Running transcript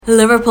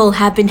Liverpool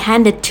have been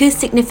handed two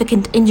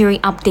significant injury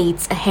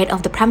updates ahead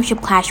of the Premiership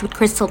clash with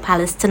Crystal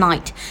Palace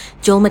tonight.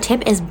 Joel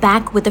Matip is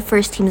back with the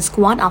first-team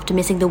squad after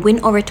missing the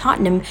win over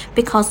Tottenham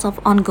because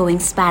of ongoing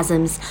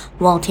spasms,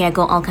 while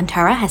Thiago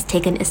Alcantara has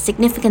taken a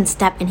significant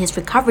step in his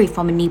recovery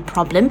from a knee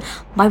problem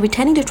by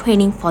returning to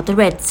training for the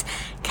Reds.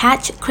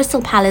 Catch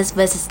Crystal Palace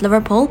vs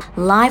Liverpool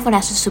live on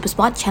Astro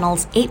Supersport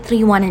channels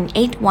 831 and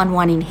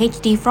 811 in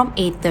HD from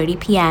 8:30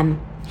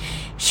 p.m.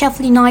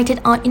 Sheffield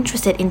United are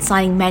interested in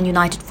signing Man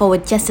United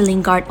forward Jesse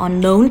Lingard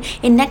on loan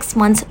in next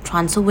month's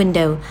transfer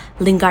window.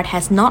 Lingard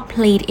has not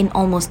played in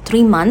almost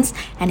 3 months,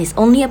 and his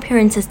only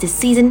appearances this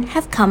season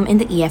have come in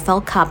the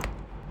EFL Cup.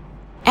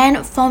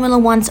 And Formula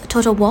One's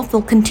Toto Wolff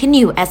will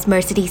continue as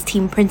Mercedes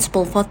team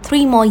principal for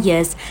 3 more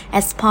years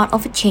as part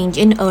of a change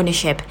in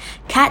ownership.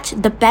 Catch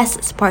the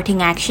best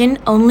sporting action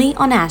only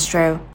on Astro.